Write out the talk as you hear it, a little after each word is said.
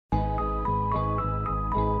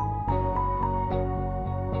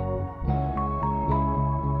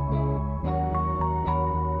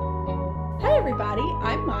everybody.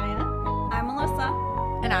 I'm Maya. I'm Melissa.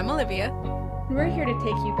 And I'm Olivia. And we're here to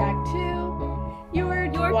take you back to your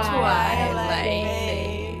Twilight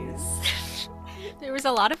phase. There was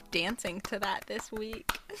a lot of dancing to that this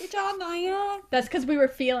week. Good job, Maya. That's because we were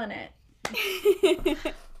feeling it.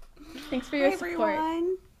 Thanks for your support.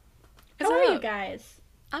 Everyone. How are you guys?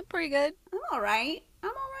 I'm pretty good. I'm all right. All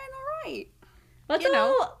right. Let's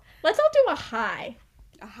all do a high.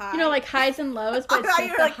 A high. You know, like highs and lows, but it's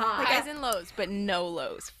just a high. Highs and lows, but no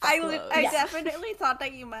lows. Fuck I lows. definitely thought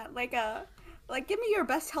that you meant like give me your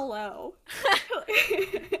best hello.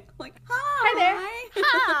 Like, hi. Hi there.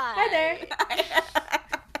 Hi. Hi there.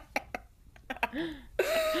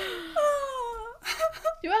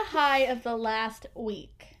 Do a high of the last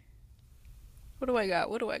week. What do I got?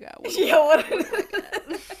 Yeah, what?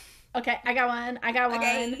 Okay, I got one.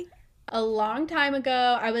 Okay. A long time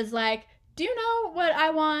ago, I was like, do you know what I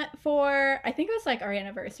want for, I think it was like our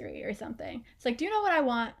anniversary or something. It's like, do you know what I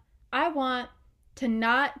want? I want to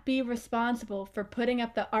not be responsible for putting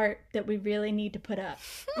up the art that we really need to put up.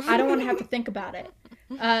 I don't want to have to think about it.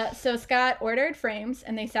 So Scott ordered frames,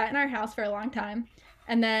 and they sat in our house for a long time.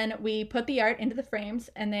 And then we put the art into the frames,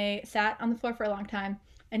 and they sat on the floor for a long time.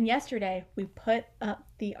 And yesterday, we put up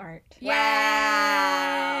the art.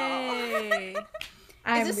 Wow. Yay.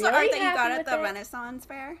 I'm Is this really the art that you happy got at with the it. Renaissance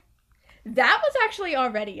Fair? That was actually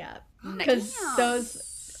already up because Nice.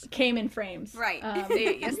 those came in frames. Right. Yes, we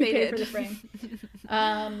they paid did. for the frame.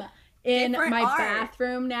 In Different my art.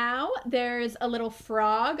 bathroom now, there's a little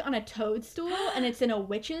frog on a toadstool, and it's in a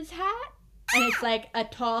witch's hat, and it's like a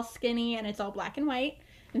tall, skinny, and it's all black and white.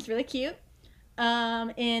 It's really cute.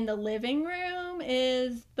 In the living room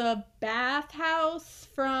is the bathhouse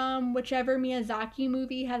from whichever Miyazaki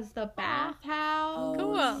movie has the bathhouse.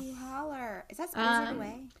 Cool. Ooh, holler. Is that Spirited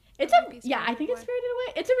Away? It's Might be I think it's Spirited Spirited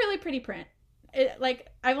Away. It's a really pretty print.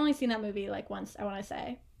 I've only seen that movie like once, I want to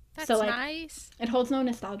say. That's So, like, nice. It holds no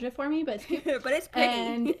nostalgia for me, but it's cute. But it's pretty.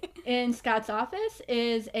 And in Scott's office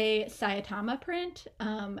is a Saitama print.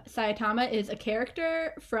 Saitama is a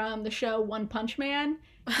character from the show One Punch Man.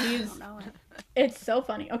 I don't know it. It's so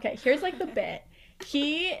funny. Okay, here's like the bit.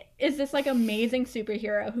 He is this like amazing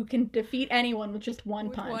superhero who can defeat anyone with just one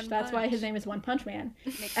With punch. one That's why punch. his name is One Punch Man.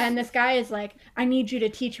 Makes And sense. this guy is like, I need you to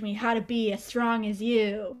teach me how to be as strong as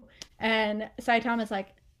you. And Saitama's like,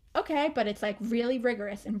 okay, but it's like really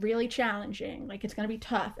rigorous and really challenging. Like it's going to be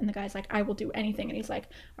tough. And the guy's like, I will do anything. And he's like,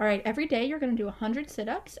 all right, every day you're going to do 100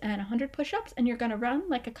 sit-ups and 100 push-ups and you're going to run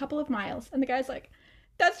like a couple of miles. And the guy's like,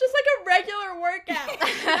 that's just like a regular workout.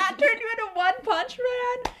 That turned you into One Punch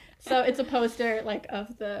Man. So it's a poster like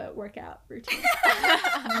of the workout routine.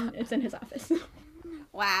 It's in his office.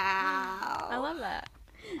 Wow. I love that.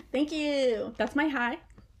 Thank you. That's my high.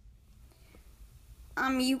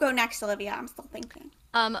 You go next, Olivia. I'm still thinking.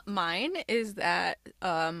 Mine is that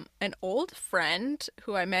an old friend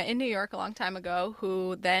who I met in New York a long time ago,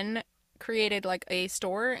 who then created like a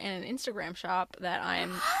store and an Instagram shop that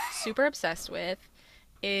I'm super obsessed with,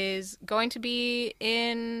 is going to be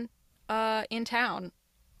in town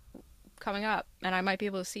coming up, and I might be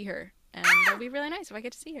able to see her, and it'll be really nice if I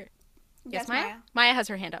get to see her. Yes, Maya? Maya has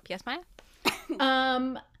her hand up. Yes, Maya?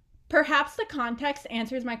 Perhaps the context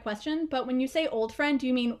answers my question, but when you say old friend, do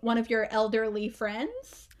you mean one of your elderly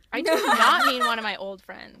friends? I do not mean one of my old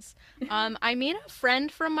friends. I mean a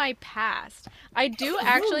friend from my past. I do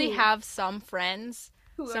actually Ooh. have some friends,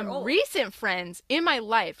 Who are some old. recent friends in my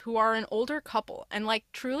life who are an older couple. And like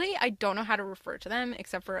truly, I don't know how to refer to them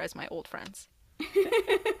except for as my old friends.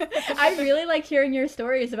 I really like hearing your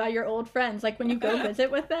stories about your old friends. Like when you go visit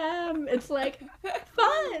with them, it's like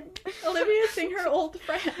fun. Olivia seeing her old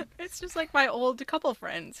friend. It's just like my old couple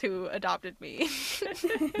friends who adopted me.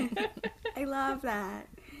 I love that.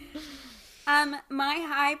 My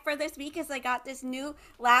high for this week is I got this new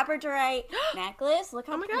Labradorite necklace. Look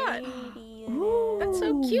how Oh my God. pretty it Ooh. is. That's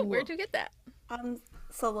so cute. Where'd you get that?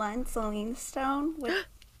 Celine Stone with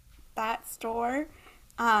that store.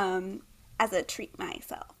 As a treat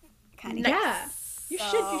myself. Kind of. Yeah. You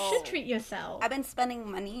should treat yourself. I've been spending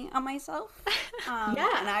money on myself. Yeah.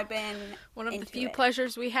 And I've been One of the into few it.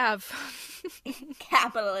 pleasures we have.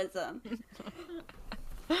 Capitalism.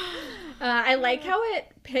 I like how it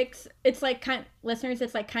picks. It's like listeners.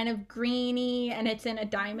 It's like kind of greeny, and it's in a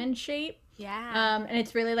diamond shape. Yeah. And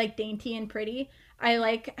it's really like dainty and pretty. I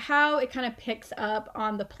like how it kind of picks up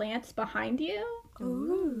on the plants behind you.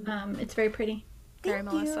 Ooh. It's very pretty. Very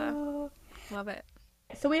Thank Melissa. you. Love it.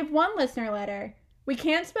 So we have one listener letter. We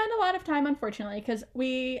can't spend a lot of time, unfortunately, because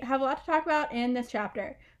we have a lot to talk about in this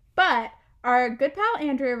chapter. But our good pal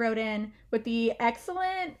Andrea wrote in with the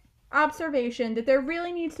excellent observation that there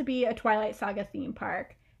really needs to be a Twilight Saga theme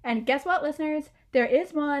park. And guess what, listeners? There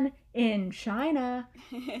is one in China.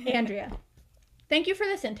 Andrea, thank you for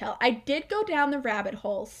this intel. I did go down the rabbit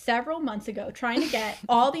hole several months ago trying to get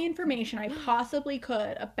all the information I possibly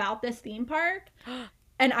could about this theme park,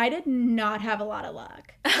 and I did not have a lot of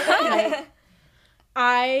luck.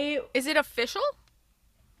 Like, Is it official?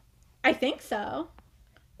 I think so.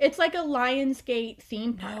 It's like a Lionsgate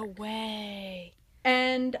theme park. No way.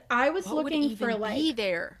 And I was What would looking even for like be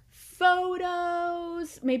there?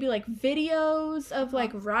 photos, maybe like videos of like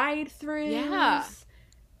ride-throughs. Yeah.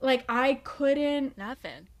 Like I couldn't.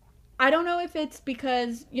 Nothing. I don't know if it's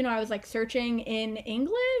because, you know, I was like searching in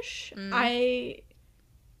English.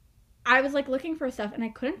 I was like looking for stuff and I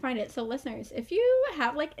couldn't find it. So listeners, if you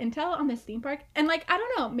have like intel on this theme park, and like I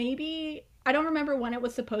don't know, maybe I don't remember when it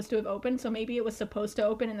was supposed to have opened, so maybe it was supposed to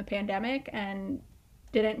open in the pandemic and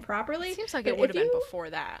didn't properly. It seems like But it would if have been you before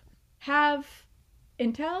that. have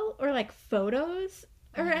intel or like photos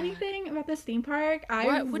or anything about this theme park, I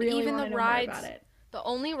What would really even want the to know more rides? about it. The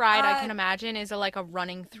only ride I can imagine is like a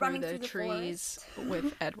running through Running the through the trees forest.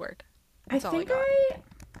 with Edward. I That's all I think got.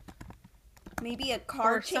 Maybe a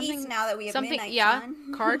car Or chase something- now that we have Something, Midnight yeah,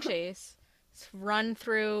 Sun. car chase,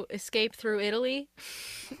 escape through Italy.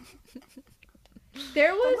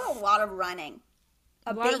 There There's was a lot of running.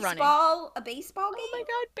 A lot of running. baseball game? Oh my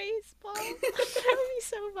god, baseball! That would be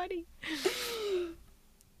so funny.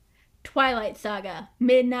 Twilight Saga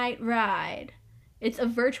Midnight Ride. It's a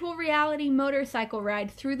virtual reality motorcycle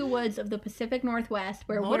ride through the woods of the Pacific Northwest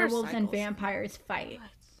where werewolves and Motorcycles. vampires fight.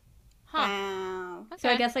 Huh? Wow. So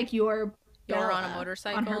I Okay. guess like you're You're on a Bella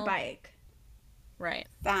motorcycle? on her bike. Right.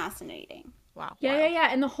 Fascinating. Wow. Yeah, wild. yeah, yeah.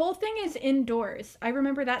 And the whole thing is indoors. I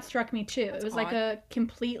remember that struck me too. That's It was like odd. a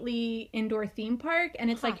completely indoor theme park,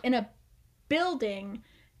 and it's Huh. like in a building,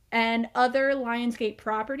 and other Lionsgate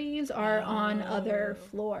properties are on other Oh.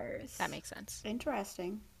 floors. That makes sense.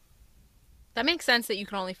 Interesting. That makes sense that you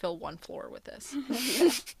can only fill one floor with this.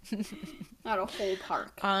 Not a whole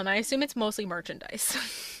park, I assume it's mostly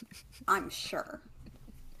merchandise. I'm sure.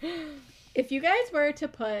 If you guys were to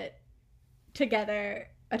put together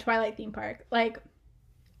a Twilight theme park, like,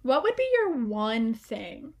 what would be your one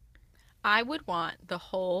thing? I would want the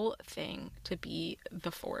whole thing to be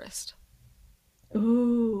the forest.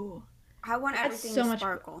 Ooh, I want That's everything so to much-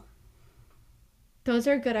 sparkle. those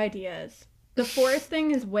are good ideas. The forest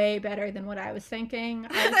thing is way better than what I was thinking.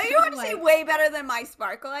 I thought you were going to say way better than my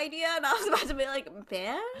sparkle idea, and I was about to be like,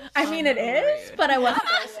 bitch? I mean, it is, Rude. but I wasn't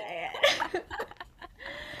gonna say it.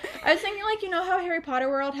 I was thinking, like, you know how Harry Potter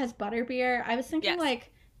World has butterbeer? I was thinking, Yes.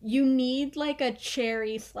 like, you need, like, a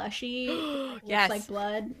cherry slushy. Looks Yes. like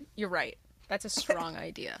blood. You're right. That's a strong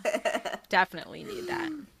idea. Definitely need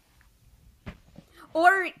that.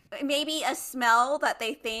 Or maybe a smell that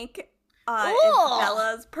they think is Ooh.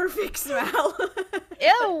 Bella's perfect smell.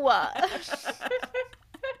 Ew!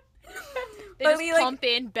 They Or just be like- pump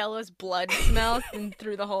in Bella's blood smell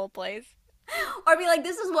through the whole place. Or be like,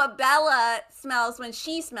 this is what Bella smells when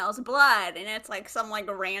she smells blood, and it's like some like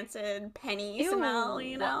rancid penny smell,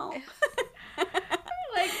 you know?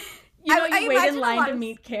 Like, you know, I you wait imagine in a line lot to of-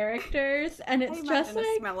 meet characters, and I it's imagine just a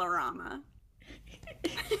like smellorama.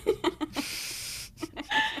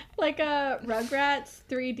 like a Rugrats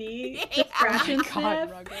 3D, Yeah. just scratch Oh and my god,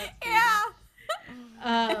 sniff. Rugrats.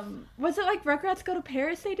 Yeah. Was it like Rugrats Go to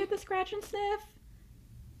Paris? They did the scratch and sniff.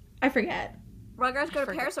 I forget. Rugrats go to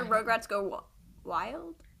forget- Paris or Rugrats go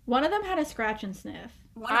wild? One of them had a scratch and sniff.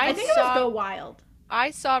 One I I of think them- it was saw- Go Wild.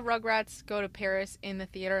 I saw Rugrats Go to Paris in the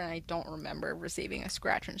theater, and I don't remember receiving a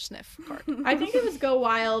scratch and sniff card. I think it was Go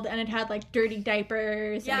Wild, and it had like dirty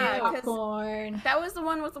diapers Yeah, and 'cause- popcorn. That was the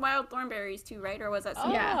one with the wild thornberries too, right? Or was that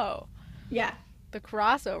something? Yeah. Oh, Yeah. the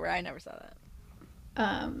crossover. I never saw that.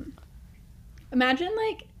 Imagine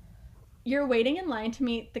like you're waiting in line to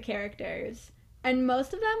meet the characters, and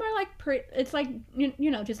most of them are like it's like you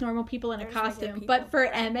know, just normal people in a They're just regular costume. people. But for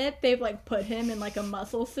Emmett, they've like put him in like a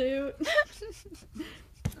muscle suit.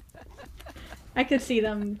 I could see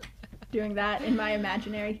them doing that in my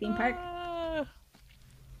imaginary theme park.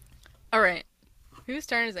 All right. Whose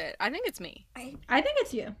turn is it? I think it's me. I think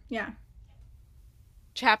it's you. Yeah.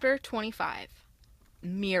 Chapter 25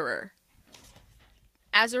 Mirror.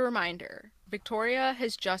 As a reminder, Victoria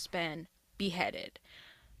has just been beheaded.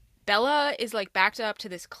 Bella is like backed up to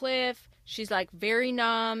this cliff. She's like very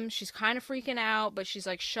numb. She's kind of freaking out, but she's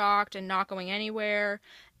like shocked and not going anywhere.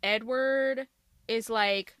 Edward is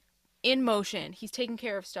like in motion. He's taking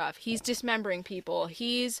care of stuff. He's dismembering people.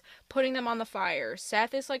 He's putting them on the fire.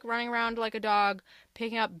 Seth is like running around like a dog,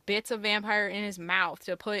 picking up bits of vampire in his mouth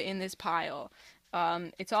to put in this pile.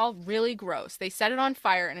 It's all really gross. They set it on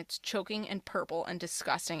fire and it's choking and purple and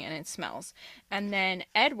disgusting and it smells. And then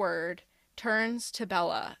Edward turns to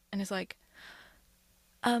Bella and is like,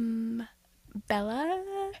 Bella,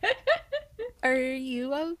 are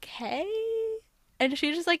you okay? And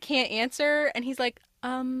she just like can't answer. And he's like,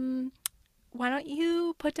 why don't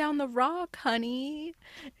you put down the rock, honey?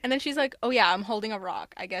 And then she's like, oh yeah, I'm holding a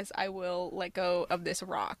rock. I guess I will let go of this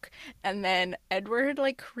rock. And then Edward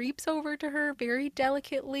like creeps over to her very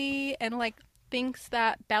delicately and like thinks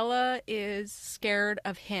that Bella is scared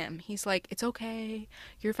of him. He's like, it's okay.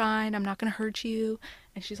 You're fine. I'm not gonna hurt you.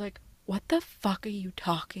 And she's like, what the fuck are you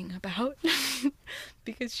talking about?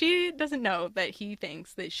 Because she doesn't know that he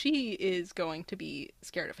thinks that she is going to be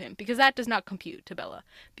scared of him, because that does not compute to Bella.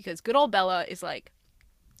 Because good old Bella is like,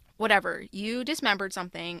 whatever, you dismembered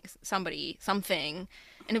something, somebody, something,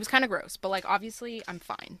 and it was kind of gross, but like obviously I'm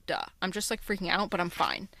fine. Duh. I'm just like freaking out, but I'm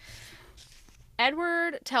fine.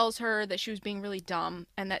 Edward tells her that she was being really dumb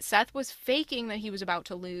and that Seth was faking that he was about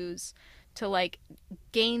to lose to like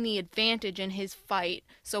gain the advantage in his fight.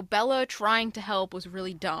 So Bella trying to help was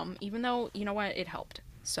really dumb, even though, you know what, it helped.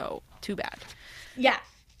 So too bad. Yeah.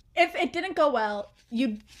 If it didn't go well,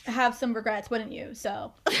 you'd have some regrets, wouldn't you?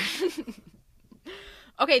 So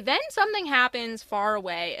okay, then something happens far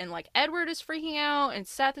away and like Edward is freaking out and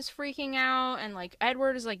Seth is freaking out and like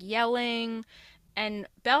Edward is like yelling and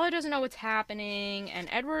Bella doesn't know what's happening and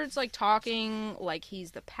Edward's like talking like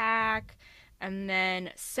he's the pack. And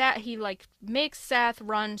then he like makes Seth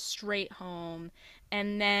run straight home.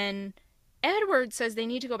 And then Edward says they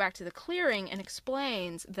need to go back to the clearing and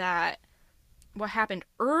explains that what happened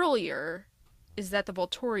earlier is that the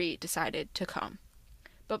Volturi decided to come.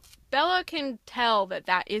 But Bella can tell that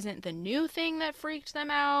that isn't the new thing that freaked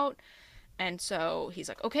them out. And so he's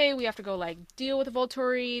like, okay, we have to go like deal with the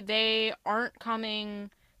Volturi. They aren't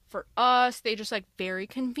coming for us. They just like very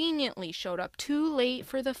conveniently showed up too late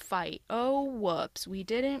for the fight. Oh, whoops. We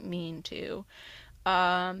didn't mean to.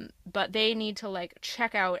 But they need to like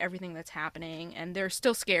check out everything that's happening and they're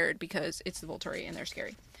still scared because it's the Volturi and they're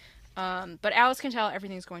scary. But Alice can tell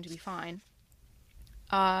everything's going to be fine.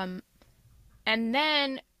 And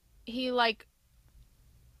then he like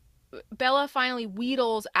Bella finally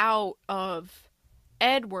wheedles out of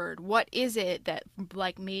Edward, what is it that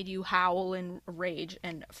like made you howl in rage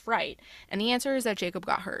and fright? And the answer is that Jacob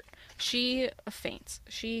got hurt. She faints.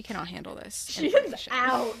 She cannot handle this. She's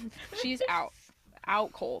out. She's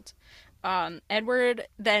out cold. Edward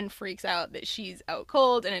then freaks out that she's out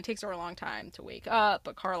cold and it takes her a long time to wake up,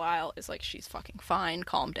 but Carlisle is like, she's fucking fine,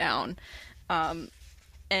 calm down.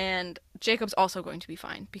 And Jacob's also going to be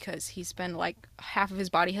fine because he's been like, half of his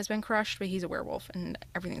body has been crushed, but he's a werewolf and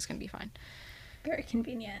everything's gonna be fine. Very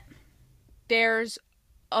convenient. There's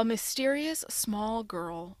a mysterious small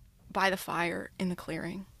girl by the fire in the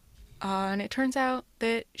clearing. And it turns out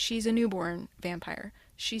that she's a newborn vampire.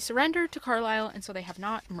 She surrendered to Carlisle, and so they have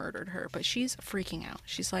not murdered her, but she's freaking out.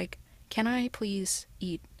 She's like, can I please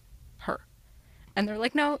eat her? And they're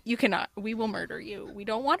like, no, you cannot. We will murder you. We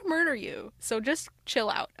don't want to murder you. So just chill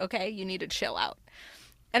out, okay? You need to chill out.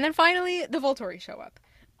 And then finally, the Volturi show up.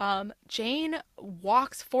 Jane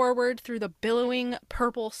walks forward through the billowing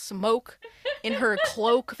purple smoke in her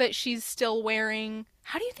cloak that she's still wearing.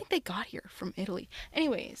 How do you think they got here from Italy?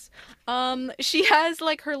 Anyways, she has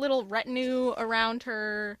like her little retinue around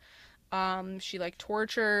her. She like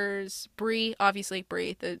tortures Bree. Obviously,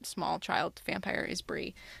 Bree, the small child vampire, is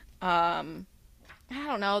Bree. I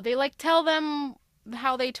don't know. They like tell them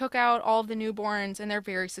how they took out all of the newborns, and they're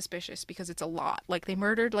very suspicious because it's a lot. Like, they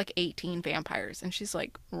murdered like 18 vampires, and she's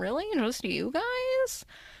like, really? Just you guys?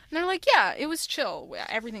 And they're like, yeah, it was chill.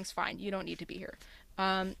 Everything's fine. You don't need to be here.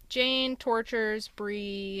 Jane tortures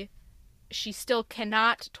Bree. She still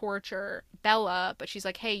cannot torture Bella, but she's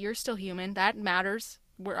like, hey, you're still human. That matters.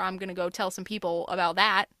 I'm gonna go tell some people about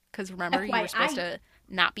that, because remember, you were supposed to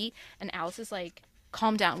not be. And Alice is like,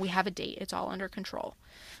 calm down. We have a date. It's all under control.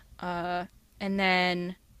 And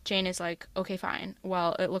then Jane is like, okay, fine.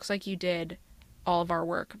 Well, it looks like you did all of our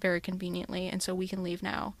work very conveniently, and so we can leave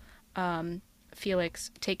now.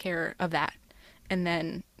 Felix, take care of that. And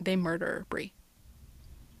then they murder Bree.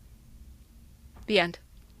 The end.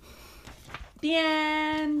 The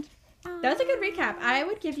end. That was a good recap. I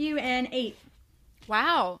would give you an 8.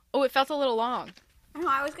 Wow. Oh, it felt a little long. No,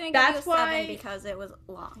 I was going to give you a 7 because it was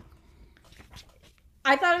long.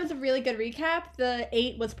 I thought it was a really good recap. The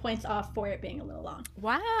 8 was points off for it being a little long.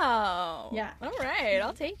 Wow. Yeah. All right.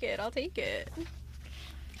 I'll take it.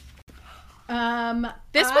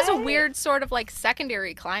 This was a weird sort of like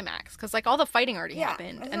secondary climax, because like all the fighting already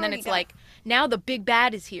happened, and then it's like, now the big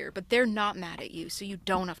bad is here, but they're not mad at you, so you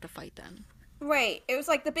don't have to fight them. Right. It was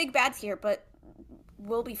like the big bad's here, but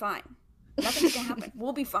we'll be fine. Nothing's gonna happen.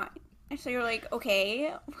 We'll be fine. And so you're like,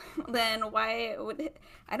 okay, then why would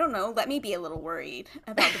I don't know. Let me be a little worried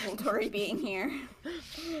about the Volturi being here.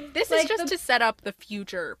 This is Like just the- to set up the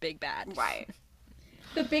future big bad. Right.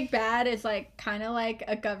 The big bad is like kind of like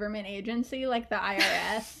a government agency, like the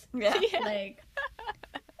IRS. Yeah. Like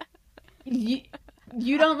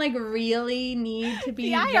you don't like really need to be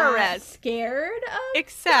The that IRS. scared of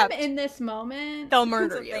Except them in this moment. they'll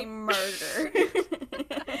murder So they you. murder.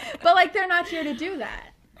 But like they're not here to do that.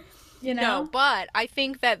 You know? No, but I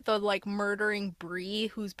think that the like murdering Bree,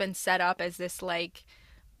 who's been set up as this like,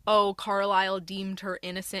 oh, Carlisle deemed her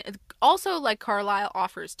innocent. Also, like Carlisle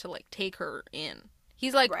offers to like take her in.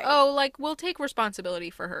 He's like, Right. oh, like we'll take responsibility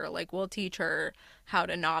for her. Like we'll teach her how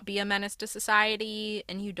to not be a menace to society,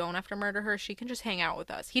 and you don't have to murder her. She can just hang out with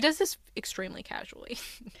us. He does this extremely casually.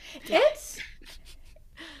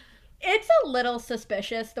 It's a little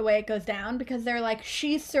suspicious the way it goes down because they're like,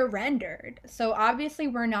 she surrendered. So obviously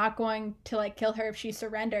we're not going to like kill her if she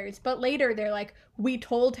surrenders. But later they're like, we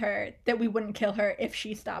told her that we wouldn't kill her if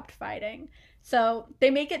she stopped fighting. So they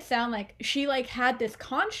make it sound like she like had this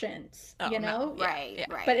conscience, Oh, you no. know? Yeah, Right, yeah.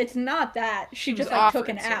 right. But it's not that. She was just like took offered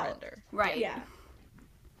an out. surrender. right. Yeah.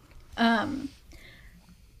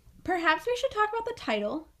 Perhaps we should talk about the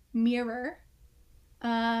title, Mirror.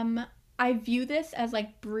 I view this as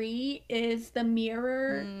like Bree is the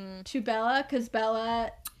mirror to Bella because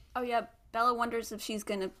Bella, Oh yeah, Bella wonders if she's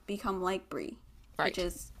gonna become like Bree, Right. which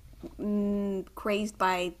is crazed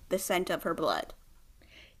by the scent of her blood.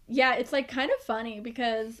 yeah, it's like kind of funny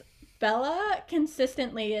because Bella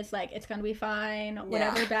consistently is like, it's gonna be fine.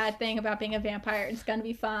 Whatever Yeah. bad thing about being a vampire, it's gonna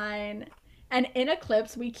be fine. And in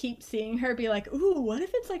Eclipse, we keep seeing her be like, ooh, what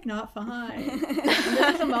if it's like not fine? And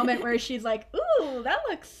this is a moment where she's like, ooh, that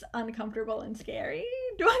looks uncomfortable and scary.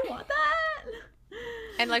 Do I want that?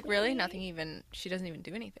 And like really nothing even she doesn't even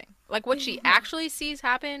do anything. Like what she actually sees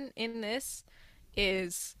happen in this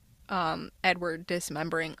is Edward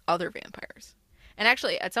dismembering other vampires. And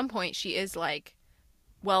actually at some point she is like,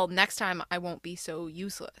 well, next time I won't be so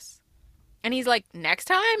useless. And he's like, next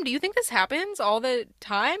time? Do you think this happens all the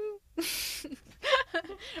time?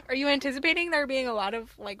 Are you anticipating there being a lot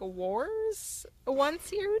of like wars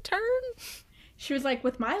once you return? She was like,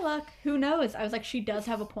 with my luck, who knows? I was like, she does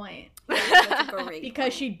have a point. That's a great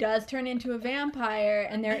Because she does turn into a vampire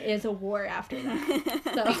and there is a war after that.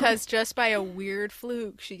 So, Because just by a weird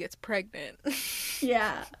fluke she gets pregnant.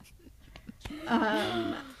 yeah.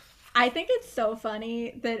 I think it's so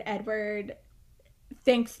funny that Edward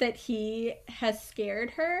thinks that he has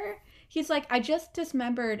scared her. He's like, I just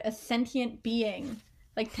dismembered a sentient being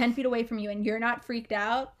like 10 feet away from you and you're not freaked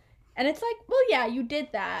out. And it's like, well, yeah, you did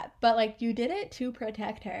that, but like you did it to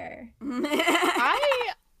protect her.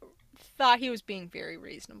 I thought he was being very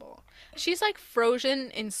reasonable. She's like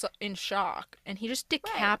frozen in shock, and he just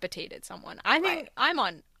decapitated someone. I think Right. I'm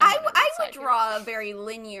on. I I'm on would his side here. draw a very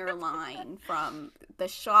linear line from the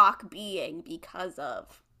shock being because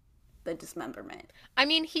of the dismemberment. I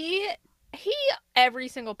mean, he every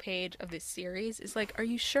single page of this series is like, "Are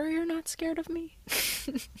you sure you're not scared of me?"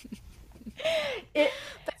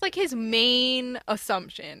 That's like his main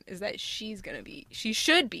assumption is that she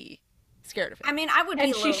should be scared of him. I mean, I would be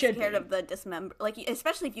And a she little should scared be. of the dismember, like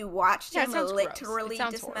especially if you watched Yeah, it him sounds gross. literally It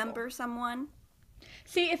sounds dismember someone.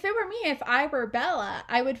 See, if it were me, if I were Bella,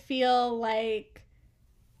 I would feel like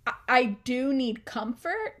I do need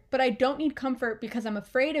comfort, but I don't need comfort because I'm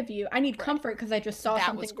afraid of you. I need comfort because I just saw That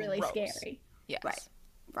something was really gross. scary. Yes.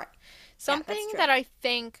 Right. Something true. that I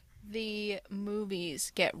think the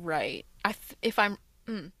movies get right.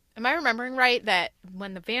 Am I remembering right that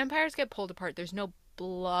when the vampires get pulled apart, there's no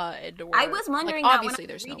blood? Or, I was wondering like, that obviously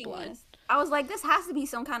when I was there's no reading blood. this. I was like, this has to be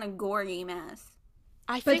some kind of gory mess.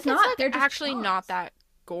 I But think it's not, like, they're just actually not chunks. that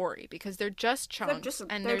gory because they're just chunks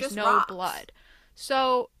and they're there's just no rocks. blood.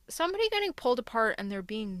 So somebody getting pulled apart and there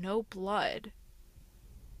being no blood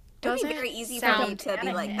It would doesn't be very easy for sound me to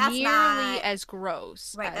be like, nearly that's nearly not as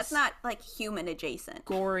gross right. as That's not like human adjacent.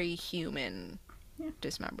 gory human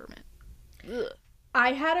dismemberment. Ugh.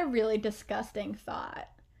 I had a really disgusting thought.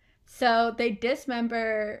 So they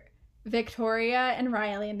dismember Victoria and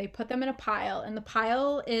Riley and they put them in a pile, and the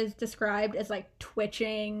pile is described as like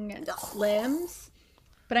twitching Ugh. limbs.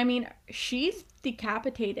 But I mean, she's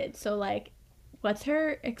decapitated, so like, what's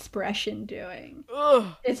her expression doing? Ugh.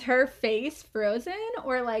 Is her face frozen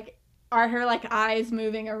or like are her like eyes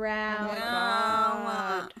moving around? Oh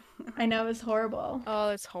my God. I know, it's horrible. Oh,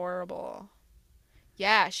 it's horrible.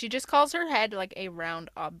 Yeah, she just calls her head like a round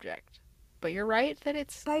object. But you're right that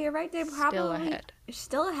it's But you're right, they still probably a head.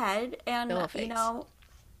 still ahead, and Still a you face. know,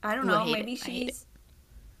 I don't Ooh, I know. hate Maybe it. I hate it. she's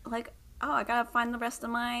like, oh, I gotta find the rest of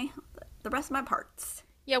my parts.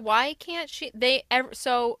 Yeah, why can't she?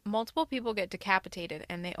 So multiple people get decapitated,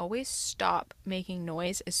 and they always stop making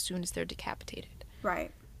noise as soon as they're decapitated.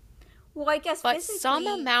 Right. Well, I guess But some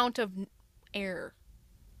physically, amount of air.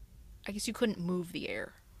 I guess you couldn't move the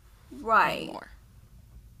air right. anymore.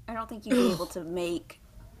 I don't think you'd be able to make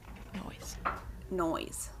Noise.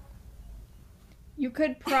 noise. You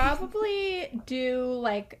could probably do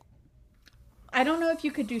like, I don't know if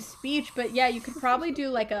you could do speech, but yeah, you could probably do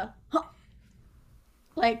like a huh.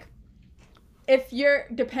 Like, if you're,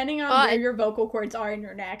 depending on where your vocal cords are in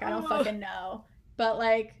your neck, I don't fucking know. But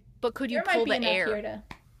like, But could you there might pull be the enough here air? to.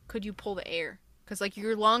 Could you pull the air? Because like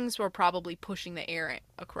your lungs were probably pushing the air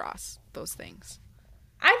across those things.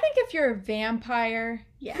 I think if you're a vampire,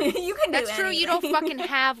 yeah. You can do That's true. You don't anything. fucking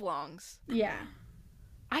have lungs. Yeah.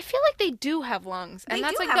 I feel like they do have lungs, and They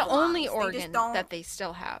that's do like have the only lungs. They just organ don't- that they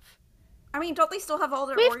still have. I mean, don't they still have all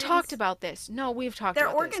their We've organs? talked about this. No, we've talked Their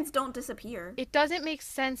about organs this. don't disappear. It doesn't make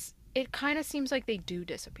sense. It kind of seems like they do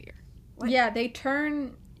disappear. What? Yeah, they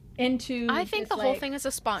turn into. I think this, the whole like, thing is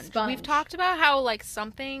a sponge. We've sponge. talked about how like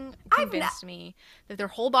something convinced me that their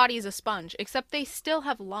whole body is a sponge, except they still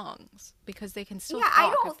have lungs because they can still Yeah, I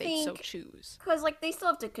talk don't if they so think- choose. Because, like, they still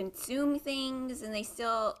have to consume things, and they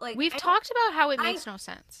still, like... We've I don't- talked about how it I- makes no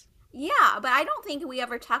sense. Yeah, but I don't think we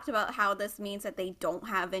ever talked about how this means that they don't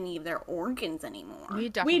have any of their organs anymore. We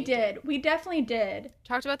definitely We did. We definitely did.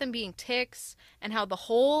 Talked about them being ticks and how the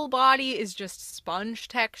whole body is just sponge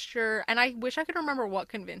texture. And I wish I could remember what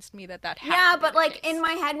convinced me that had Yeah, to be but, the like, case. in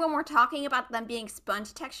my head, when we're talking about them being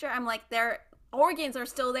sponge texture, I'm like, their organs are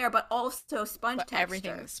still there, but also sponge But texture.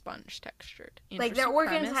 everything is sponge textured. Like, their Interesting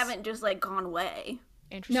organs premise. haven't just, like, gone away.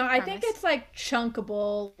 Interesting No, I think premise. it's like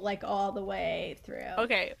chunkable, like all the way through.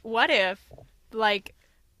 Okay, what if like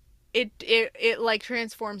it like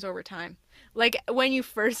transforms over time? Like when you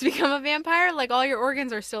first become a vampire, like all your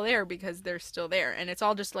organs are still there because they're still there, and it's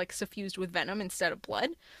all just like suffused with venom instead of blood.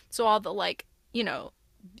 So all the like, you know,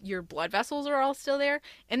 your blood vessels are all still there,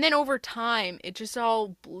 and then over time it just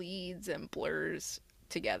all bleeds and blurs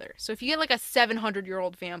together. So if you get like a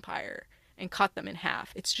 700-year-old vampire and cut them in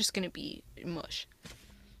half, it's just gonna be mush.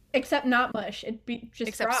 Except not mush. It'd be just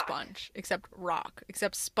Except rock. sponge. Except rock.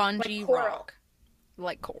 Except spongy Like coral. rock.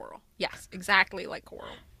 Like coral. Yes, exactly like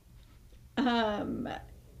coral.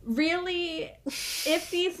 Really, if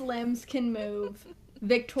these limbs can move,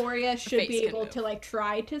 Victoria should face be can able move. to like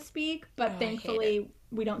try to speak, but Oh, I hate thankfully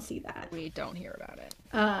we don't see that. We don't hear about it.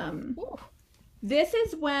 This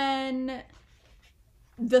is when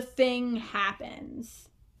the thing happens.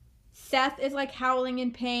 Seth is like howling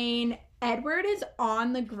in pain. Edward is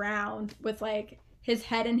on the ground with like his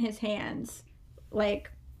head in his hands,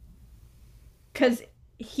 like, because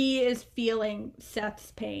he is feeling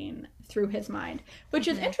Seth's pain through his mind, which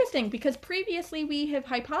is interesting because previously we have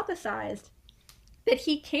hypothesized that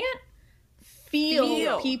he can't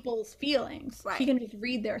feel people's feelings. Right. He can just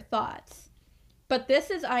read their thoughts. But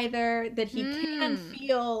this is either that he can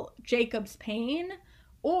feel Jacob's pain,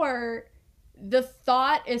 or the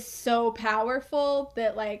thought is so powerful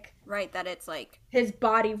that like Right, that it's like... his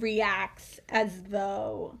body reacts as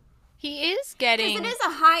though He is getting Because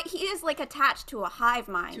he is like attached to a hive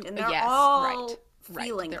mind, and they're yes, all right.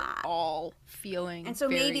 feeling They're that. all feeling And so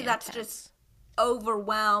very maybe that's intense. just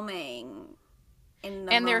overwhelming in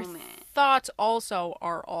the and their moment. thoughts also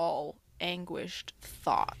are all anguished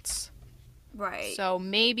thoughts. Right. So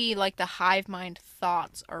maybe like the hive mind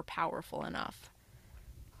thoughts are powerful enough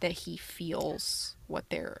that he feels what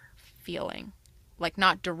they're feeling. Like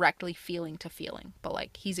not directly feeling to feeling, but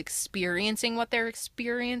like he's experiencing what they're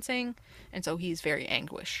experiencing, and so he's very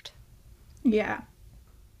anguished. yeah.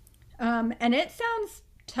 And it sounds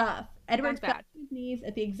tough. Edward Sounds bad. fell to his knees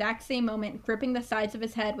at the exact same moment, gripping the sides of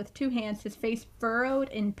his head with two hands, his face furrowed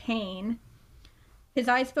in pain. His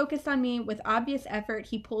eyes focused on me. With obvious effort,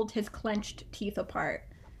 he pulled his clenched teeth apart.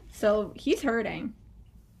 So he's hurting.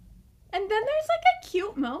 And then there's like a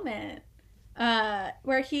cute moment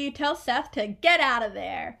where he tells Seth to get out of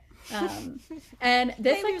there. And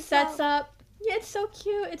this like sets up, yeah, it's so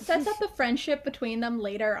cute. It sets up the friendship between them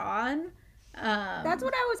later on. That's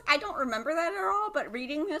what I don't remember that at all, but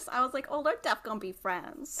reading this, I was like, oh, they're def gonna be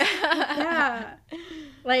friends. Yeah.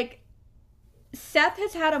 Like, Seth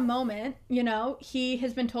has had a moment, you know, he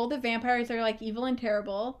has been told that vampires are like evil and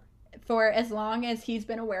terrible for as long as he's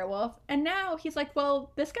been a werewolf. And now he's like,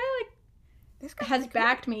 well, this guy like This guy's has pretty cool.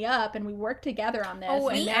 backed me up and we worked together on this. Oh,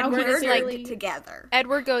 and and now Edward he's is, like, really... together.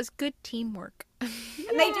 Edward goes, good teamwork. And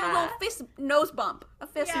they do a little fist nose bump. A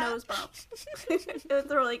fist Yeah. nose bump. It was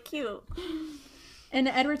really cute. And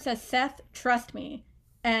Edward says, Seth, trust me.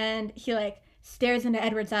 and he like stares into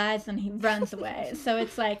Edward's eyes and he runs away. So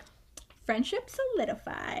it's like friendship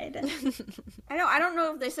solidified. I don't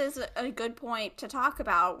know if this is a good point to talk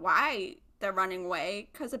about why they're running away,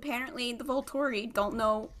 because apparently the Volturi don't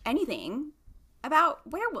know anything about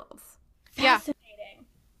werewolves. Yeah. Fascinating.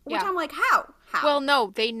 Which Yeah. I'm like, how? Well,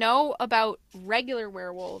 no, they know about regular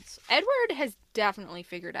werewolves. Edward has definitely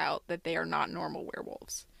figured out that they are not normal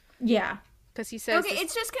werewolves. Yeah. Because he says, Okay,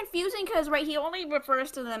 it's just confusing because, right, he only refers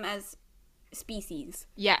to them as species.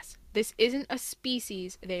 yes, this isn't a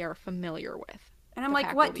species they are familiar with. And I'm The like,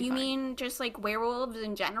 pack what? will be Do you fine. mean just like werewolves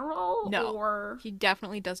in general? No. Or... He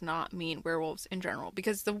definitely does not mean werewolves in general.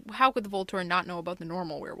 Because how could the Volturi not know about the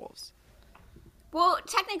normal werewolves? Well,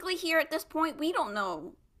 technically here at this point, we don't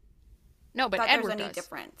know No, but that Edward there's any does.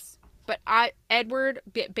 difference. But Edward,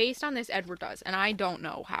 based on this, Edward does. And I don't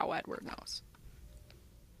know how Edward knows.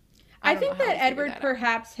 I don't know think how that he figured Edward that out.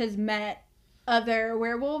 perhaps has met other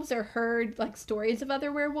werewolves or heard like stories of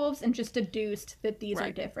other werewolves and just deduced that these are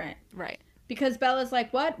Right. different. Right. Because Bella's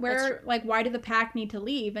like, what? That's Where, true. like, why do the pack need to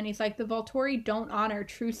leave? And he's like, the Volturi don't honor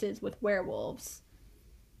truces with werewolves.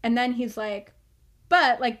 And then he's like,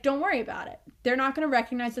 but, like, don't worry about it. They're not going to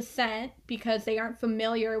recognize the scent because they aren't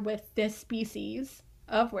familiar with this species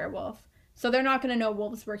of werewolf. So they're not going to know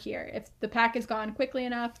wolves were here. If the pack is gone quickly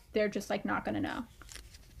enough, they're just, like, not going to know.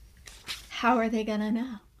 How are they going to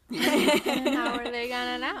know? How are they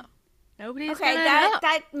gonna know? Nobody's Okay, gonna know.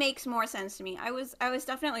 that makes more sense to me. I was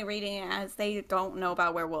definitely reading it as they don't know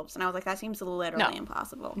about werewolves, and I was like, that seems literally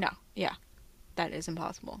impossible. No, yeah. That is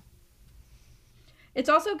impossible. It's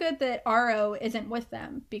also good that Aro isn't with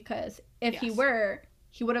them because if he Yes. were,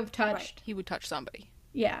 he would have touched, He would touch somebody.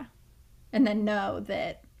 yeah, and then know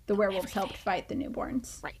that the werewolves Everything. helped fight the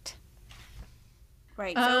newborns. Right.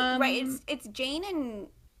 Right. So right, it's Jane and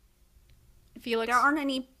Felix. there aren't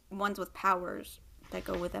any ones with powers that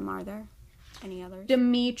go with them, are there? Any others?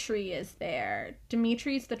 Dimitri is there.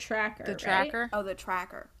 Dimitri's the tracker. the right? tracker. Oh, the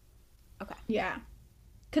tracker. Okay. Yeah.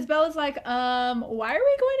 Because Bella's like, why are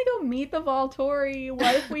we going to go meet the Volturi?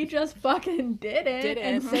 What if we just fucking did it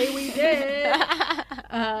and say we did?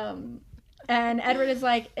 And Edward is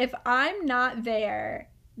like, if I'm not there,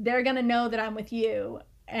 they're going to know that I'm with you.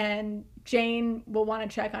 And Jane will want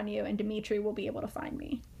to check on you, and Dimitri will be able to find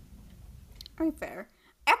me. Very fair.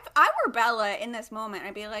 If I were Bella in this moment,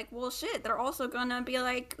 I'd be like, well, shit, they're also gonna be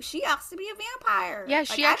like, she has to be a vampire. Yeah, Like,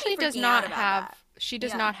 she I'd be actually does freaking not out about have. that. She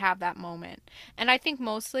does Yeah. not have that moment, and I think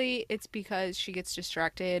mostly it's because she gets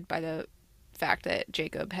distracted by the fact that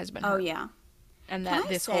Jacob has been Oh, hurt, yeah. and Can that I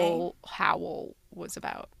this say whole howl was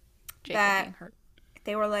about Jacob that- being hurt.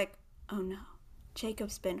 They were like, oh no,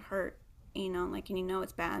 Jacob's been hurt. You know, like, and you know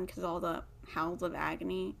it's bad because all the howls of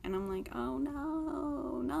agony. And I'm like, oh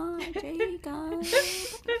no, not Jacob.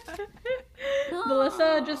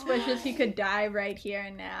 Melissa just wishes he could die right here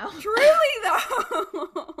and now. Truly,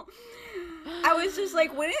 though. I was just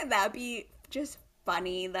like, wouldn't that be just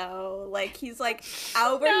funny, though? Like, he's like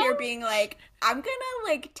over here being like, I'm gonna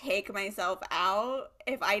like take myself out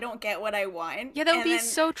if I don't get what I want. Yeah, that would And be then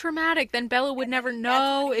so traumatic. Then Bella would never that's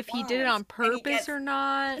know what he if he did it wants. on And he purpose gets or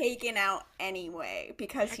not. taken out anyway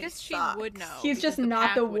because I he guess she sucks. would know. He's because just the not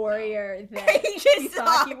pack the would know. warrior that He just he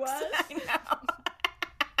thought he sucks. was. I know.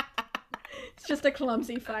 It's just a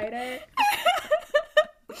clumsy fighter.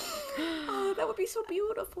 Oh, that would be so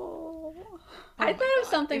beautiful. I my thought of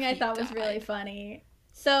God, something if I he thought was really died. funny.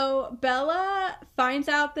 So Bella finds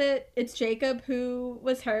out that it's Jacob who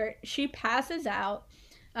was hurt. She passes out.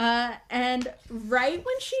 And right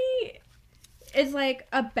when she is like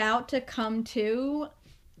about to come to,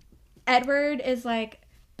 Edward is like,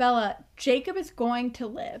 Bella, Jacob is going to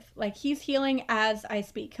live. Like, he's healing as I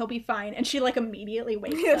speak. He'll be fine. And she like immediately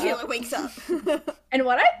wakes She up. like wakes up. And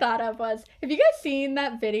what I thought of was, have you guys seen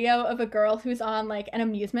that video of a girl who's on like an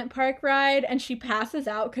amusement park ride and she passes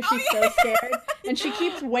out because she's so scared and she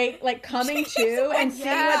keeps coming She keeps to and waking seeing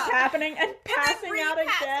up. what's happening and And passing then out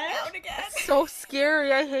passing again? out again. So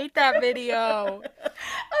scary. I hate that video.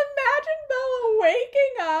 Imagine Bella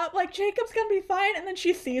waking up, like Jacob's gonna be fine, and then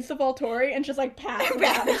she sees the Volturi and just like passes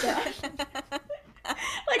out again.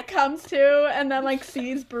 Like comes to and then like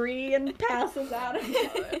sees Bree and passes out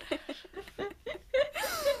again.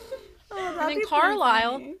 Oh, And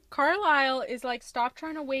then Carlisle is like, stop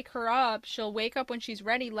trying to wake her up. She'll wake up when she's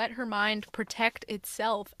ready. Let her mind protect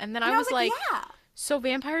itself. And then I was like, yeah. so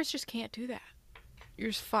vampires just can't do that. You're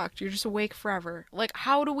just fucked. You're just awake forever. Like,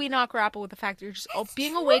 how do we not grapple with the fact that you're just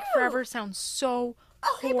being awake true. forever sounds so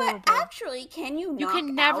Okay, horrible. but actually, can you knock can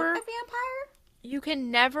out never- a vampire? You can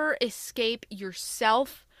never escape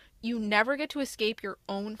yourself. You never get to escape your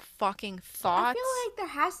own fucking I thoughts. feel like there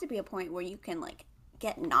has to be a point where you can like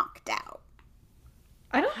get knocked out.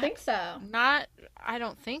 I don't think so. I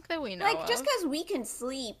don't think that we know Like, just of. because we can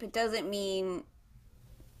sleep, it doesn't mean,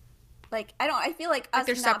 like, I feel like us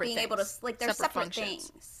they're not separate being able to, things. like, they're separate functions.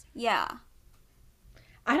 things. Yeah.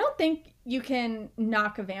 I don't think you can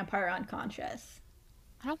knock a vampire unconscious.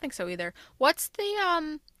 I don't think so either. What's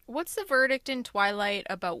the verdict in Twilight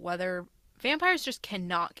about whether vampires just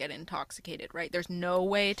cannot get intoxicated, right? There's no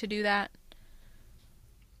way to do that.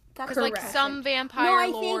 That's Because like Correct. some vampire No, I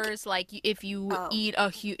think- lores, like if you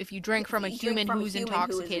if you drink from a If you drink human from a who's human who is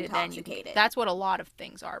intoxicated, then you intoxicated. that's what a lot of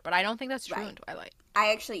things are. But I don't think that's true Right. in Twilight.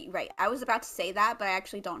 I actually, right. I was about to say that, but I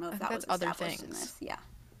actually don't know if I that think was that's other established in things. this. Yeah.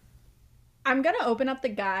 I'm gonna open up the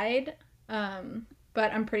guide,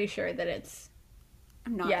 but I'm pretty sure that it's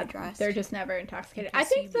I'm not yeah, addressed. they're just never intoxicated. I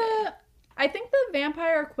Impossible. think the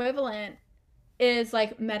vampire equivalent is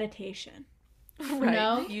like meditation. Right.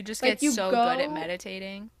 know? You just Like, get you so good at go-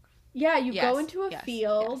 meditating. Yeah, you go Yes, into a yes,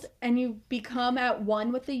 field yes. and you become at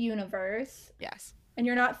one with the universe, Yes. and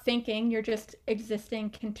you're not thinking, you're just existing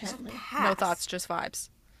contently. Pass. No thoughts, just vibes.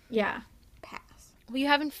 Yeah. Pass. Well, you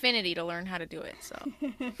have infinity to learn how to do it, so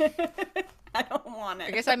I don't want it.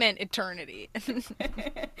 I guess I meant eternity.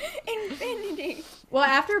 Infinity. Well,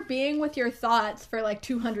 after being with your thoughts for like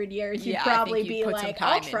 200 years, you'd Yeah, I probably think you'd be put some like, time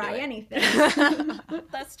I'll into try it." anything.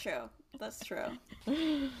 That's true. That's true.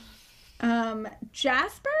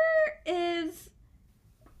 Jasper is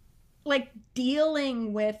like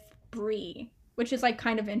dealing with Bree, which is like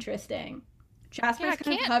kind of interesting. Jasper's Yeah, kind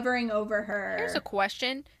of can't- hovering over her. Here's a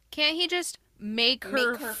question. Can't he just make Make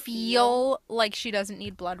her her feel like she doesn't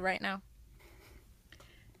need blood right now?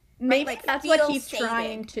 Maybe like, that's what feel he's sated.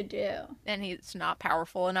 trying to do. And he's not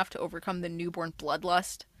powerful enough to overcome the newborn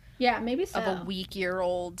bloodlust Yeah, maybe so. of a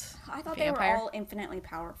weak-year-old I thought vampire. they were all infinitely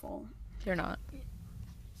powerful. They're not.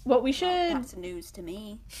 What we Well, should that's news to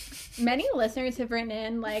me. many listeners have written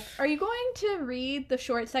in like, are you going to read The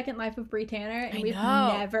Short Second Life of Bree Tanner? And I we've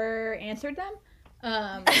know. never answered them.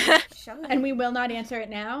 Should. And we will not answer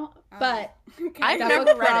it now. But Okay. I've that never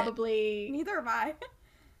would read it. probably Neither have I.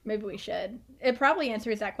 maybe we should. It probably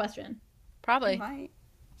answers that question. Probably. Might.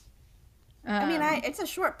 I mean, it's a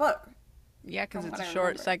short book. Yeah, because from it's what a I short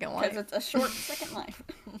remember. second Because life. it's a short second life.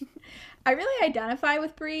 I really identify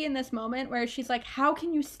with Bree in this moment where she's like, how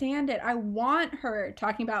can you stand it? I want her,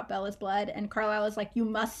 talking about Bella's blood, and Carlisle is like, you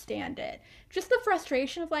must stand it. Just the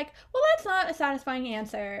frustration of like, well, that's not a satisfying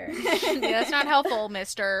answer. Yeah, that's not helpful,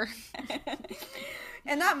 mister.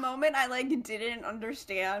 In that moment, I like didn't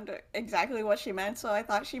understand exactly what she meant, so I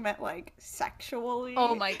thought she meant like sexually.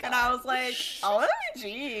 Oh my And I God. was like, OMG.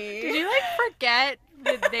 Did you like forget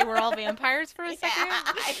that they were all vampires for a second?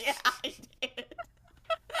 Yeah, I did.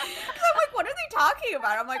 'Cause I'm like, what are they talking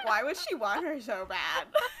about? I'm like, why would she want her so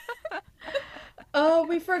bad? Oh,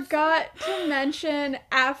 we forgot to mention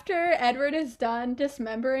after Edward is done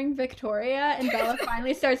dismembering Victoria and Bella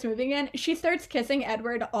finally starts moving in, she starts kissing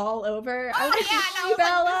Edward all over. I was like, and I was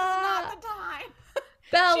Bella! like, this is not the time.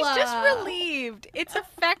 Bella! She's just relieved. It's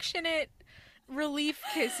affectionate relief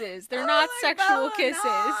kisses. They're I'm not like, sexual Bella, kisses.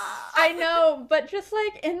 no. I know, but just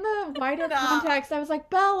like in the wider No. context, I was like,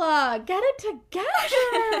 Bella, get it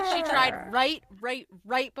together. She tried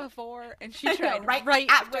right before, and she tried Right right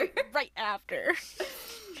after. right after.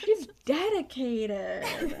 She's dedicated.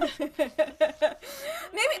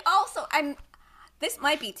 Maybe also this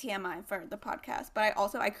might be TMI for the podcast, but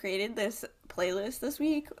I created this playlist this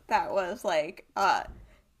week that was like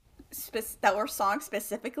that were songs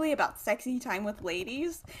specifically about sexy time with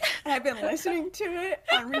ladies, and I've been listening to it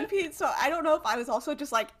on repeat, so I don't know if I was also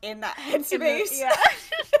just like in that headspace. Yeah.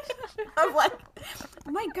 Of like,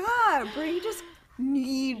 oh my god, Brie just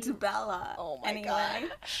needs Bella. Oh my anyway.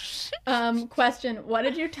 god. Question, what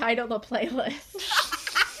did you title the playlist?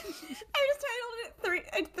 I just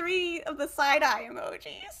titled it three of the side-eye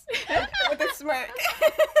emojis with a smirk.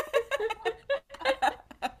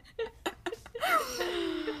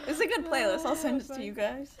 It's a good playlist. I'll send it to you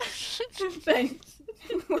guys. Thanks.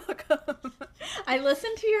 You're welcome. I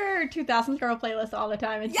listen to your 2000s Girl playlist all the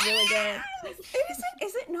time. It's really good.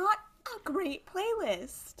 Is it not a great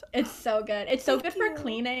playlist? It's so good. It's so Thank good for you.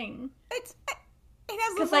 cleaning. It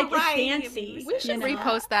has a 'Cause, like, it's variety of fancy. music. We should You know.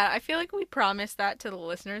 repost that. I feel like we promised that to the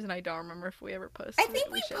listeners, and I don't remember if we ever posted I think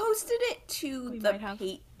it. we should. posted it to We the might have.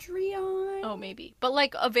 Patreon. Oh, maybe. But,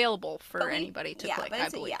 like, available for But we- anybody to yeah, click, but I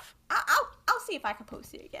it's believe. I'll see if I can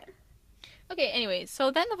post it again. Okay, anyway, so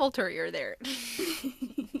then the Volturi are there.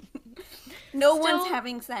 No Still- one's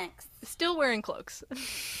having sex. Still wearing cloaks.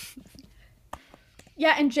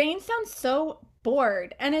 Yeah, and Jane sounds so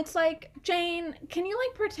bored. And it's like, Jane, can you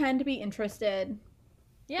like pretend to be interested?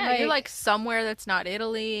 Yeah, you're Like- like somewhere that's not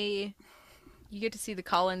Italy. You get to see the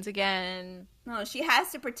Cullens again. No, she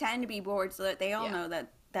has to pretend to be bored so that they all Yeah. know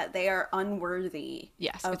that they are unworthy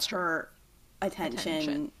Yes, of it's true. her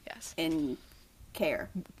attention Yes. and care.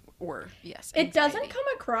 Or, yes, It doesn't anxiety.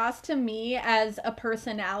 come across to me as a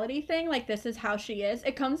personality thing, like this is how she is.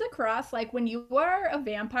 It comes across like when you are a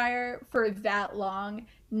vampire for that long,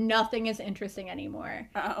 nothing is interesting anymore.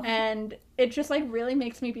 Oh. And it just like really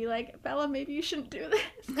makes me be like, Bella, maybe you shouldn't do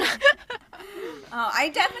this. Oh, I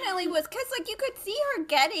definitely was, because like you could see her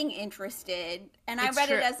getting interested, and I It's read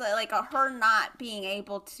true. it as like a her not being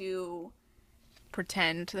able to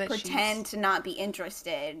Pretend that pretend to not be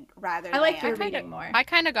interested, rather I like than your reading more. I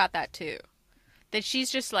kind of got that too. That she's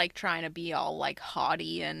just like trying to be all like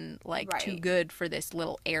haughty and like too Right. good for this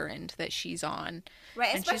little errand that she's on. right,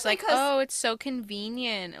 And especially she's like, because "Oh, it's so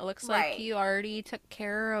convenient. It looks Right. like you already took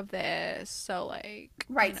care of this." So like,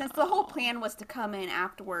 right, you since the whole know. plan was to come in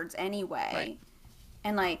afterwards anyway, Right.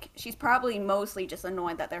 and like she's probably mostly just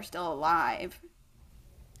annoyed that they're still alive.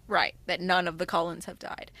 Right, that none of the Cullens have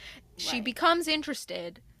died. She Right. becomes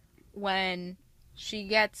interested when she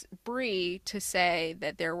gets Bree to say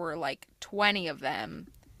that there were like 20 of them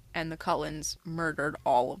and the Cullens murdered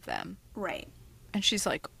all of them. Right. And she's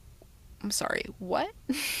like, "I'm sorry, what?"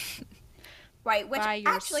 Right, which By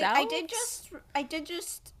actually yourselves? I did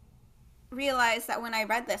just realize that when I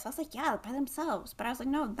read this, I was like, yeah, by themselves. But I was like,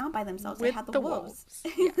 no, not by themselves. They With had the, the wolves.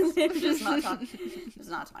 wolves. They were just not talking. Just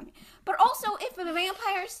not talking. But also, if the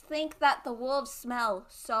vampires think that the wolves smell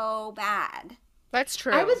so bad, That's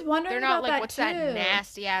true. I was wondering They're not about like, that what's too. that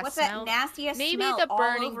nasty ass what's smell? that nastiest Maybe smell the all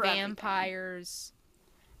burning over everything? vampires.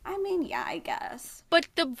 I mean, yeah, I guess. But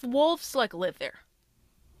the wolves like live there.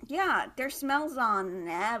 Yeah, their smells on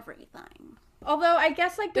everything. Although I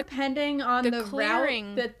guess like depending on the the clearing-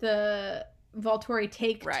 route that the Volturi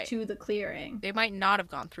take Right. to the clearing. They might not have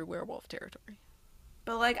gone through werewolf territory.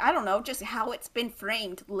 But, like, I don't know, just how it's been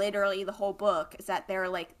framed, literally the whole book, is that they're,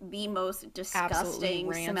 like, the most disgusting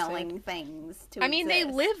rancid. smelling things to I mean, they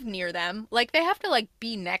exist. live near them. Like, they have to, like,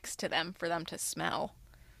 be next to them for them to smell.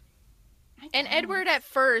 I And guess. Edward at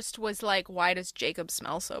first was like, why does Jacob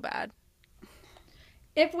smell so bad?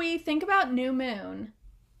 If we think about New Moon,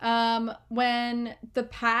 when the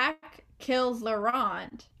pack kills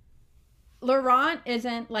Laurent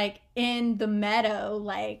isn't like in the meadow,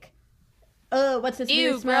 like, oh, what's this Ew,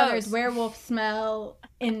 weird smell? gross. There's werewolf smell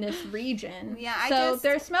in this region. Yeah, so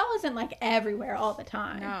their smell isn't like everywhere all the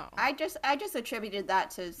time. No. I just attributed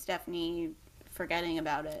that to Stephanie forgetting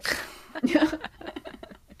about it.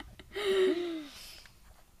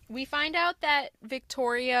 We find out that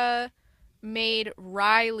Victoria made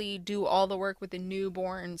Riley do all the work with the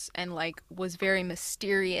newborns and like was very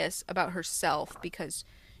mysterious about herself because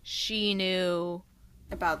she knew,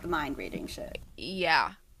 About the mind reading shit.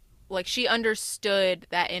 yeah, like she understood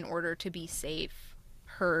that in order to be safe,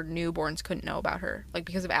 her newborns couldn't know about her, like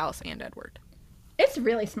because of Alice and Edward. It's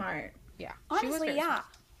really smart. Yeah. She was Honestly, very yeah. smart.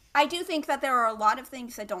 I do think that there are a lot of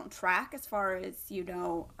things that don't track as far as, you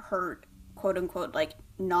know, her quote unquote like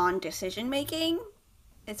non-decision making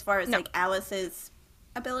as far as No. like Alice's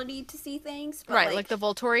ability to see things. But, Right, like the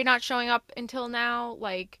Volturi not showing up until now,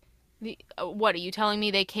 like what are you telling me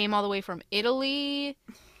they came all the way from Italy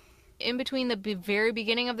in between the very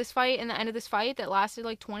beginning of this fight and the end of this fight that lasted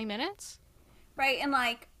like 20 minutes? right, and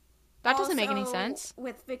like That doesn't make any also, sense.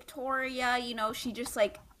 With Victoria, you know, she just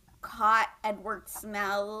like caught Edward's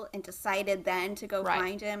smell and decided then to go Right.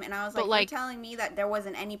 find him. And I was But, like, like- you're telling me that there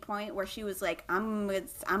wasn't any point where she was like, I'm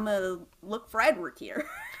gonna look for Edward here.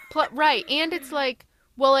 Right, and it's like,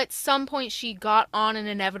 well, at some point she got on an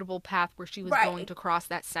inevitable path where she was Right. going to cross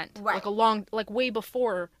that scent, Right. like way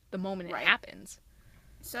before the moment Right. it happens.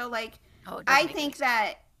 So like, Oh, it doesn't I make think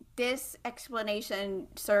that this explanation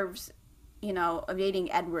serves, you know,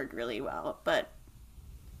 evading Edward really well, but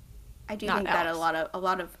I do Not think that Alice. a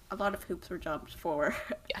lot of hoops were jumped for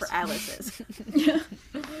Yes. for Alice's.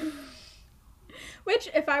 Which,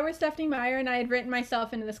 if I were Stephanie Meyer and I had written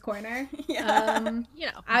myself into this corner, Yeah. you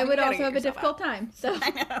know, I you would gotta also get have a yourself difficult out. time. So I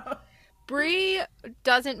know, Bree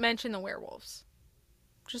doesn't mention the werewolves.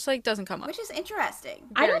 Just like doesn't come up. which is interesting.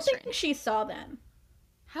 I Very don't think strange. she saw them.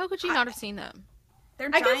 How could you not have seen them? They're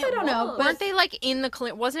I guess giant I don't know, wolves. but- Weren't they like in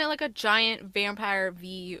the wasn't it like a giant vampire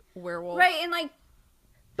v werewolf? right? And like,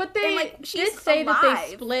 But they like, did she's say that alive.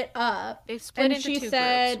 they split up. They split And into she two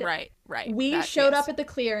said, groups. Right. We That- showed yes. up at the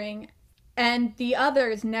clearing, and the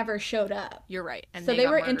others never showed up. You're right. And So they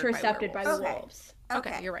got were murdered intercepted by the werewolves. Okay. wolves.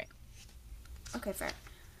 Okay, you're right. okay, fair.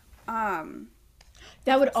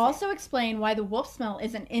 That would also explain why the wolf smell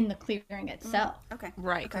isn't in the clearing itself. Okay,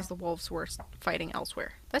 Right, Okay. because the wolves were fighting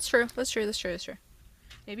elsewhere. That's true.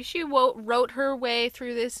 Maybe she wrote her way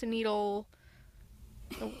through this needle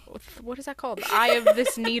What is that called? The eye of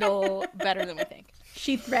this needle better than we think.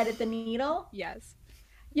 She threaded the needle. Yes.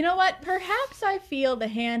 You know what? Perhaps I feel the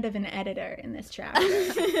hand of an editor in this chapter.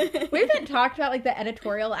 We haven't talked about like the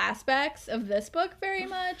editorial aspects of this book very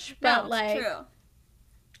much, but No, like it's true.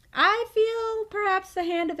 I feel perhaps the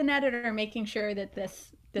hand of an editor making sure that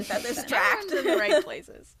this That makes this sense. track- Everyone's in the right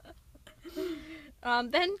places.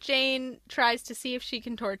 Then Jane tries to see if she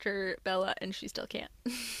can torture Bella, and she still can't.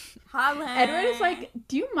 Holland. Edward is like,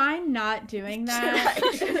 "Do you mind not doing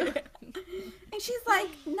that?" And she's like,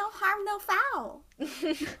 no harm, no foul.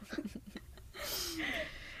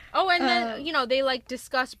 Oh, and then, they, like,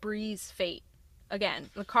 discuss Bree's fate. Again,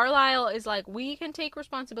 Carlisle is like, we can take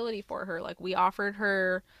responsibility for her. Like, we offered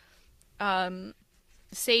her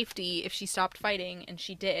safety if she stopped fighting, and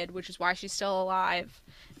she did, which is why she's still alive.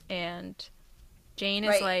 And Jane is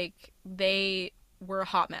Right. like, they were a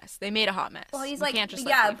hot mess. They made a hot mess. Well, he's We like, can't just,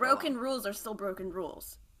 yeah, leave her broken alone. rules are still broken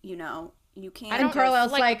rules. You know, you can't. I And don't-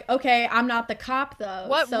 Carlisle's like- like, "Okay, I'm not the cop though,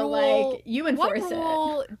 What so rule? like you enforce What it."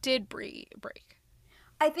 rule did Bree break?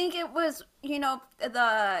 I think it was,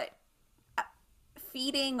 the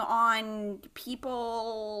feeding on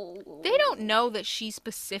people. They don't know that she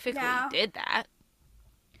specifically Yeah. did that.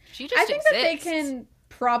 She just I think that they exists. can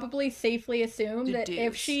probably safely assume that if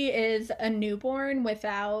Deduce. she is a newborn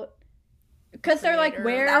without, because they're like, Creator.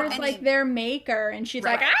 "Where's Without like any- their maker?" And she's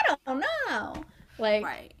like, Right. "I don't know." Like,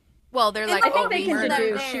 Right. Well, they're And like, I think oh, they we can reason that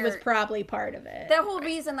murdered deduce she was they're- probably part of it. The whole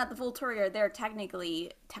reason that the Volturi are there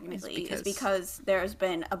technically is because there's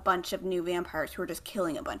been a bunch of new vampires who are just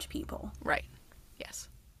killing a bunch of people. Right. Yes.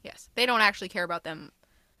 Yes. They don't actually care about them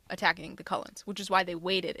attacking the Cullens, which is why they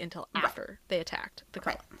waited until after they attacked the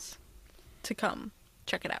Right. Cullens to come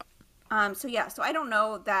check it out. So I don't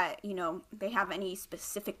know that, they have any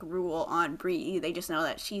specific rule on Bree. They just know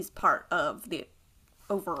that she's part of the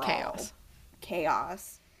overall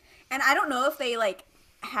chaos. And I don't know if they, like,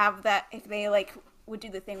 have that, if they, like, would do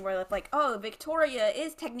the thing where, like, oh, Victoria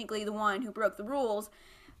is technically the one who broke the rules,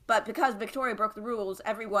 but because Victoria broke the rules,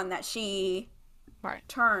 everyone that she Right.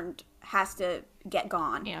 turned has to get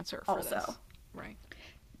gone. Answer for also. this. Right.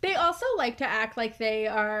 They also like to act like they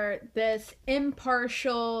are this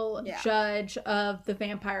impartial Yeah. judge of the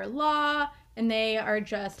vampire law, and they are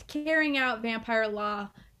just carrying out vampire law.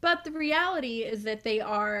 But the reality is that they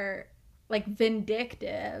are like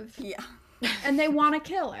vindictive, Yeah. and they want to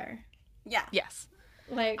kill her. Yeah. Yes.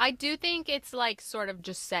 Like, I do think it's like sort of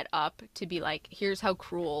just set up to be like, here's how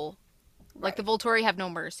cruel. Like the Volturi have no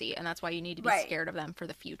mercy, and that's why you need to be Right. scared of them for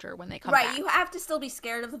the future when they come Right, back. you have to still be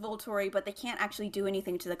scared of the Volturi, but they can't actually do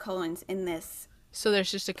anything to the Cullens in this. So there's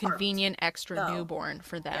just a convenient extra So, newborn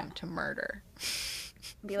for them to murder.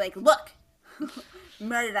 Be like, look,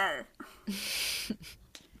 murder.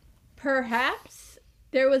 perhaps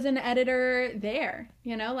there was an editor there,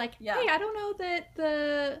 like, Yeah. hey, I don't know that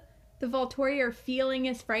the Volturi are feeling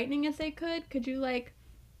as frightening as they could. Could you like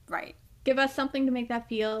Right. give us something to make that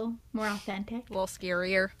feel more authentic? A little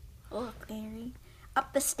scarier. Oh, scary.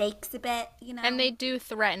 Up the stakes a bit, And they do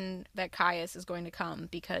threaten that Caius is going to come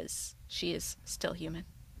because she is still human.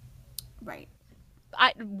 Right.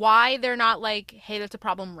 Why they're not like, hey, that's a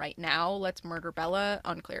problem right now, let's murder Bella,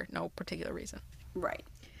 unclear. No particular reason. Right.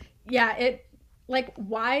 Yeah,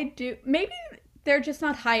 maybe they're just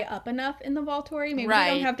not high up enough in the Volturi. Maybe right.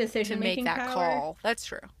 they don't have To decision-making make that power. call. That's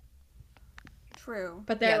true. True.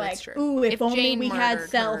 But they're Yeah, like, that's true. ooh, if only Jane we had murdered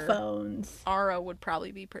cell her- phones. Ara would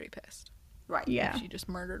probably be pretty pissed Right. Yeah. if she just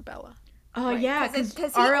murdered Bella. Oh, Right. yeah, because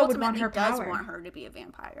he Ara would want ultimately her does power. want her to be a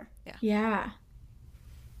vampire. Yeah.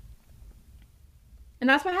 And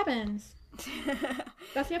that's what happens.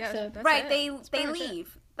 That's the episode. That's Right. it. They pretty much it.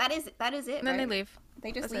 leave. That is it. And then they right? leave.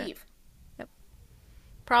 They just That's it. leave.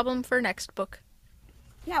 Problem for next book.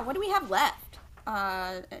 Yeah. What do we have left?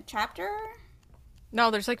 A chapter. No,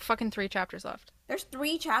 there's like fucking 3 chapters left. There's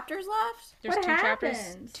 3 chapters left. There's What 2 chapters.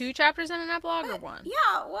 happens? 2 chapters and an epilogue or 1?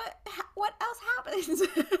 Yeah. What else happens?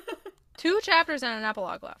 2 chapters and an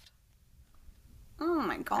epilogue left. Oh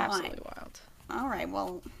my god. Absolutely wild. All right.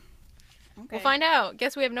 Well. Okay. We'll find out.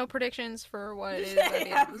 Guess we have no predictions for what it is at the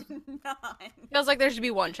end of this. None. Feels like there should be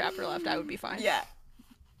 1 chapter left. I would be fine. Yeah.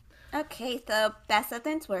 Okay, so best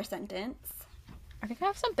sentence, worst sentence. I think I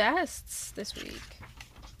have some bests this week.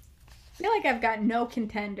 I feel like I've got no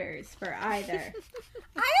contenders for either.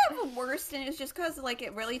 I have a worst, and it's just because like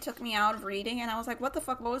it really took me out of reading, and I was like, "What the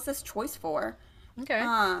fuck? What was this choice for?" Okay.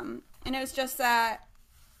 And it was just that,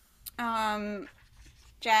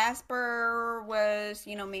 Jasper was,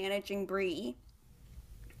 managing Bree,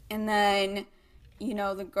 and then,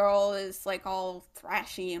 the girl is like all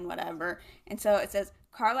thrashy and whatever, and so it says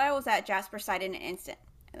Carlisle was at Jasper's side in an instant.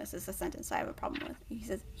 and this is a sentence I have a problem with. He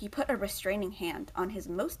says, he put a restraining hand on his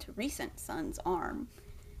most recent son's arm.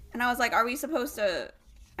 And I was like, are we supposed to,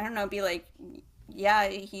 I don't know, be like, yeah,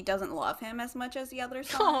 he doesn't love him as much as the other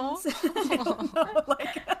sons? I don't know.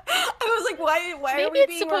 Like, I was like, why Maybe are we it's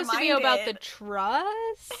being supposed reminded? to be about the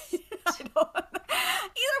trust. I don't,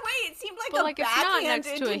 either way, it seemed like But, a like, it's not backhand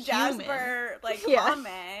next to a into Jasper, like, Yeah.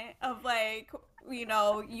 comment of, like, you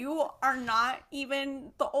know, you are not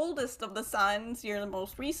even the oldest of the sons. You're the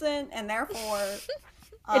most recent, and therefore...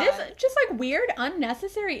 It is just like weird,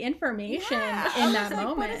 unnecessary information in that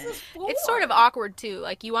moment. What is this for? It's sort of awkward too.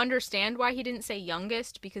 Like, you understand why he didn't say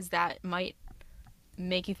youngest, because that might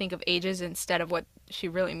make you think of ages instead of what she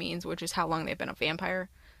really means, which is how long they've been a vampire.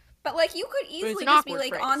 But, like, you could it's easily an just be, awkward like,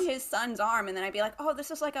 phrase. on his son's arm, and then I'd be like, oh,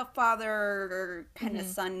 this is, like, a father kind of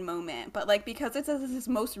son moment. But, like, because it's his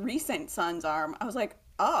most recent son's arm, I was like,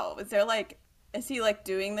 oh, is he, like,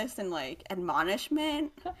 doing this in, like,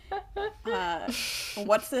 admonishment?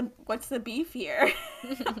 What's the beef here?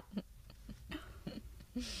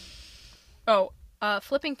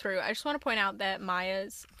 Flipping through, I just want to point out that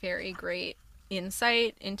Maya's very great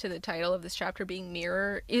insight into the title of this chapter being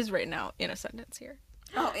mirror is written out in a sentence here.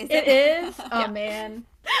 Oh, is It is? Oh, man.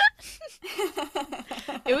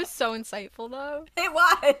 It was so insightful, though. It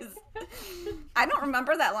was. I don't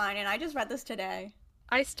remember that line, and I just read this today.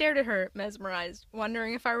 I stared at her, mesmerized,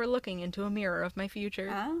 wondering if I were looking into a mirror of my future.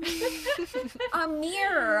 A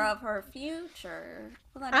mirror of her future.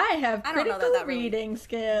 Well, I have I don't know critical that really- reading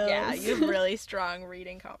skills. Yeah, you have really strong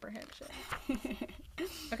reading comprehension.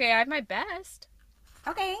 Okay, I have my best.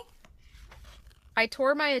 Okay. I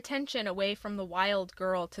tore my attention away from the wild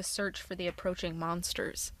girl to search for the approaching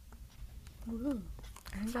monsters. Ooh.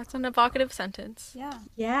 I think that's an evocative sentence. Yeah.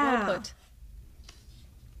 Yeah. Well put.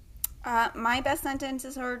 My best sentence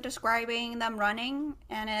is her describing them running,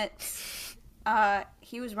 and it's,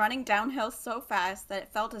 he was running downhill so fast that it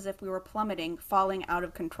felt as if we were plummeting, falling out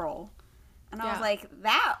of control. And I was Yeah. like,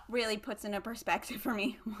 that really puts into perspective for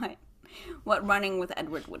me what running with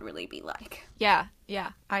Edward would really be like. Yeah,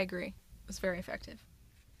 I agree. It was very effective.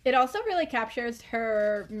 It also really captures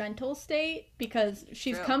her mental state because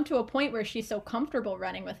she's True. come to a point where she's so comfortable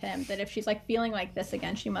running with him that if she's like feeling like this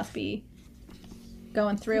again, she must be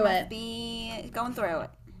going through Must it. be going through it.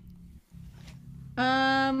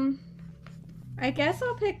 I guess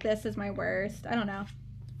I'll pick this as my worst. I don't know.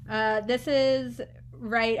 This is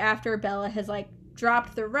right after Bella has like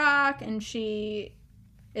dropped the rock and she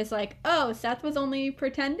is like, oh, Seth was only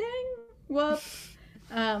pretending? Whoops.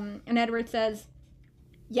 And Edward says,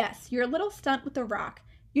 yes, your little stunt with the rock.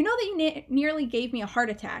 You know that you nearly gave me a heart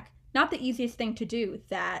attack. Not the easiest thing to do,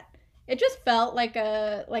 that. It just felt like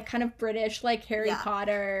a, like, kind of British, like, Harry Yeah.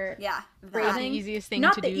 Potter Yeah. Not phrasing. the easiest thing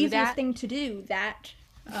Not to the do easiest that. thing to do, that.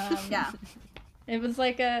 Yeah. It was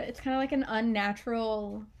like it's kind of like an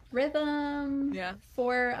unnatural rhythm Yeah.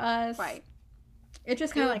 for us. Right. It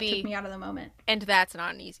just It kind of would like be- took me out of the moment. And that's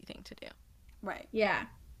not an easy thing to do. Right. Yeah.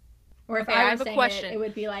 Or if Okay, I I have was a saying question. it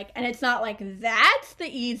would be like, and it's not like that's the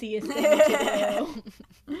easiest thing to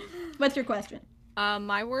do. What's your question?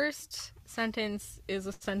 My worst sentence is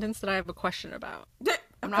a sentence that I have a question about.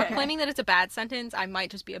 I'm not Okay. claiming that it's a bad sentence. I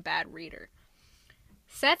might just be a bad reader.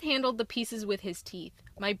 Seth handled the pieces with his teeth.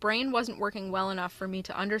 My brain wasn't working well enough for me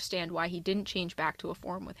to understand why he didn't change back to a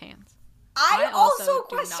form with hands. I I also also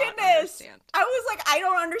do question not this. understand. I was like, I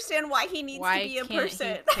don't understand why he needs Why to be a can't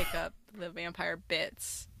person. he pick up the vampire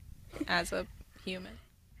bits as a human?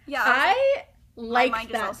 Yeah. I was I mind liked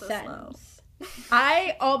is that also sentence.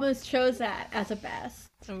 I almost chose that as a best.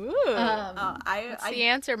 Ooh. Um, That's the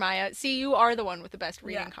answer, Maya. See, you are the one with the best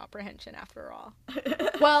reading Yeah. comprehension after all.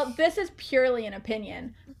 well, this is purely an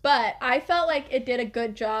opinion, but I felt like it did a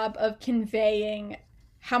good job of conveying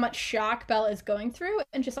how much shock Bella is going through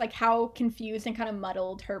and just like how confused and kind of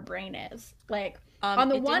muddled her brain is. Like on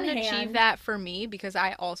the it one didn't hand, achieve that for me because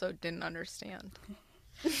I also didn't understand.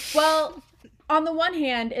 well, on the one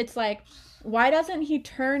hand, it's like, why doesn't he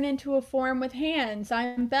turn into a form with hands?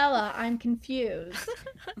 I'm Bella. I'm confused.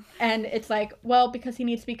 And it's like, well, because he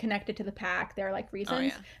needs to be connected to the pack. There are like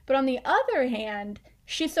reasons. yeah. But on the other hand,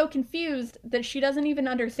 she's so confused that she doesn't even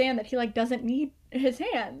understand that he like doesn't need his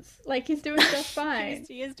hands. Like he's doing just fine.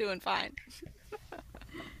 He is doing fine.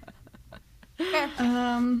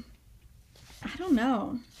 I don't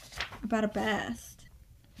know about a best.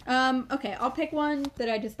 Okay, I'll pick one that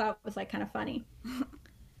I just thought was like kind of funny.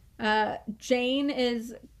 Jane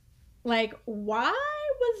is like, why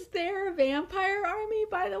was there a vampire army,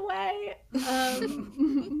 by the way?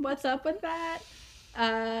 What's up with that?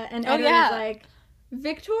 And Oh, Edward yeah. is like,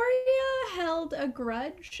 Victoria held a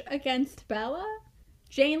grudge against Bella,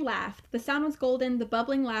 Jane laughed. The sound was golden, the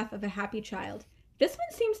bubbling laugh of a happy child. This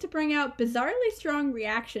one seems to bring out bizarrely strong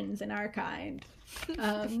reactions in our kind.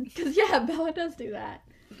 Because, yeah, Bella does do that.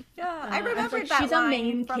 Yeah, I remembered that she's line a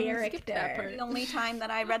main from character. the only time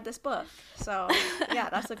that I read this book. So, yeah,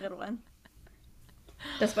 that's a good one.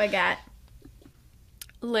 That's what I got.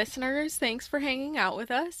 Listeners, thanks for hanging out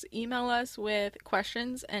with us. Email us with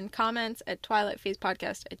questions and comments at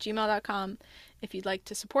twilightphasepodcast@gmail.com. If you'd like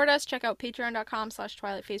to support us, check out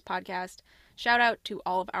patreon.com/twilightphasepodcast. Shout out to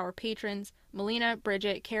all of our patrons: Melina,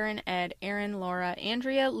 Bridget, Karen, Ed, Aaron, Laura,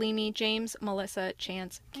 Andrea, Leamy, James, Melissa,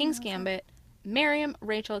 Chance, King's Gambit, Miriam,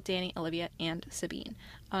 Rachel, Danny, Olivia, and Sabine.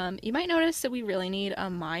 You might notice that we really need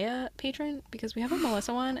a Maya patron because we have a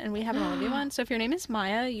Melissa one and we have an Olivia one. So if your name is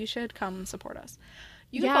Maya, you should come support us.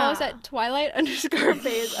 You can follow us at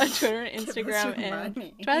Twilight_Phase on Twitter and Instagram and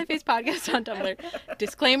Twilight Phase Podcast on Tumblr.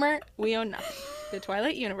 Disclaimer, we own nothing. The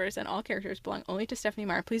Twilight universe and all characters belong only to Stephanie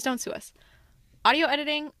Meyer. Please don't sue us. Audio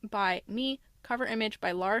editing by me. Cover image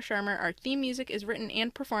by Laura Shermer. Our theme music is written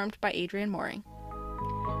and performed by Adrian Mooring.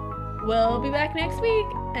 We'll be back next week,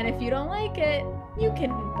 and if you don't like it, you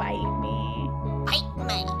can bite me. Bite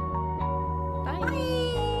me. Bye. Bye.